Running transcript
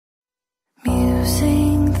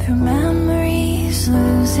through memories,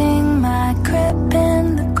 losing my grip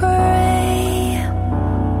in the gray,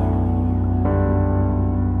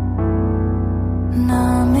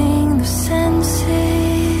 numbing the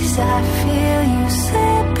senses. I feel you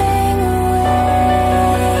slipping away.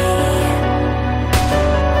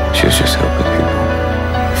 She was just helping people.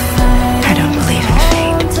 I don't believe in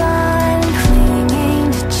fate. I'm clinging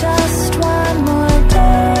to just one more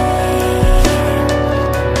day.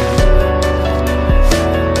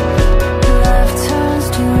 Love turns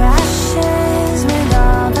to ashes with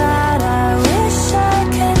all that I wish I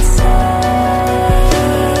could say.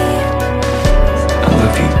 I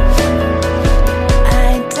love you.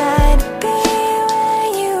 I died to be where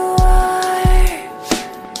you are.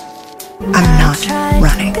 I'm not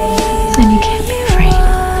running. Then you can't be afraid.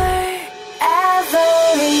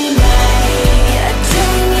 Every night, a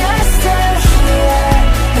dream you're still here.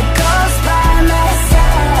 It goes by my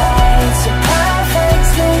side, so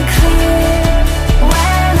perfectly clear.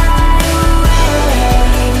 When I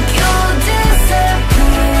awake, you'll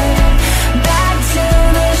disappear back to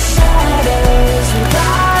the shadows. With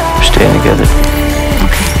all We're staying together.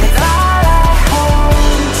 with all I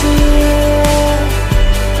hold dear.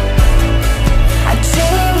 I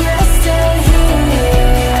dream you're still here.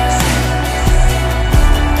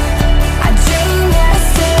 I dream you're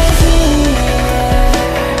still here.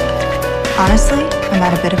 Honestly, I'm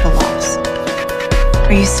at a bit of a loss.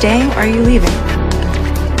 Are you staying or are you leaving?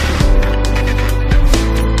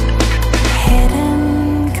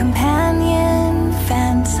 Hidden companion,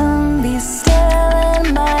 phantom, be still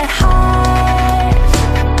in my heart.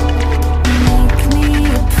 Make me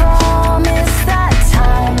a promise that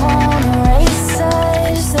time won't erase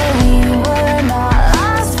us, that we were not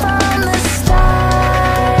lost from the start.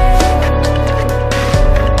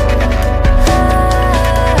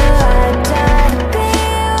 I'd die to be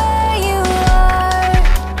where you are.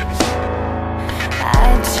 I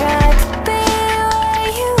tried to be where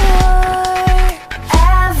you are.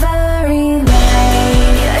 Every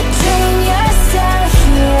night, a dream you're still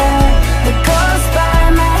here. It goes by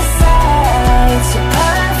my side, so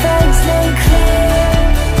perfectly clear.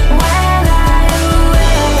 When I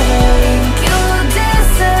awake, you'll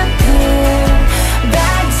disappear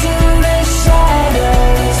back to the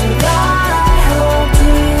shadows. With all I hold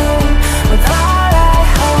dear, with all I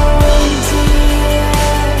hold dear.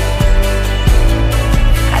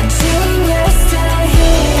 I dream you're still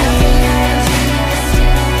here.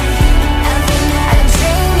 Every night, I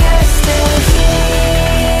dream you're still here.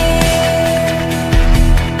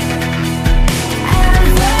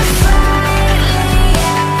 Ever slightly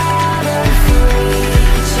out of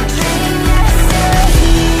reach. I dream you're still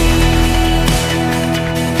here.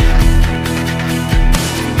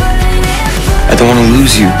 But I don't want to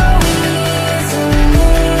lose you.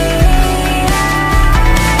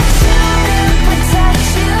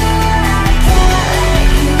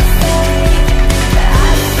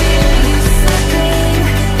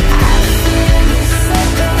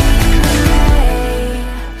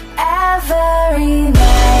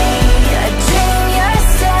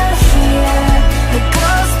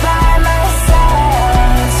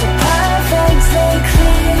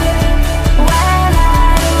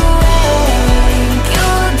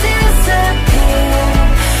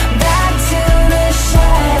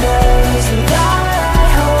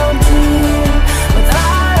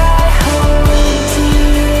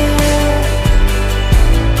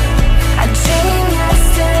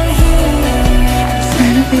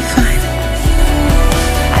 It'll be fine.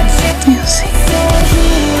 You'll see.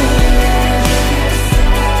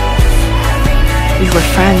 We were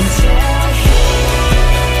friends.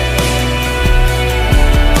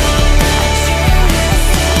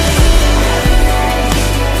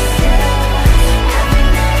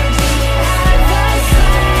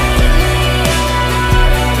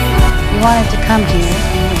 You wanted to come here,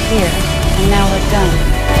 and we're here, and now we're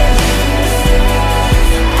done.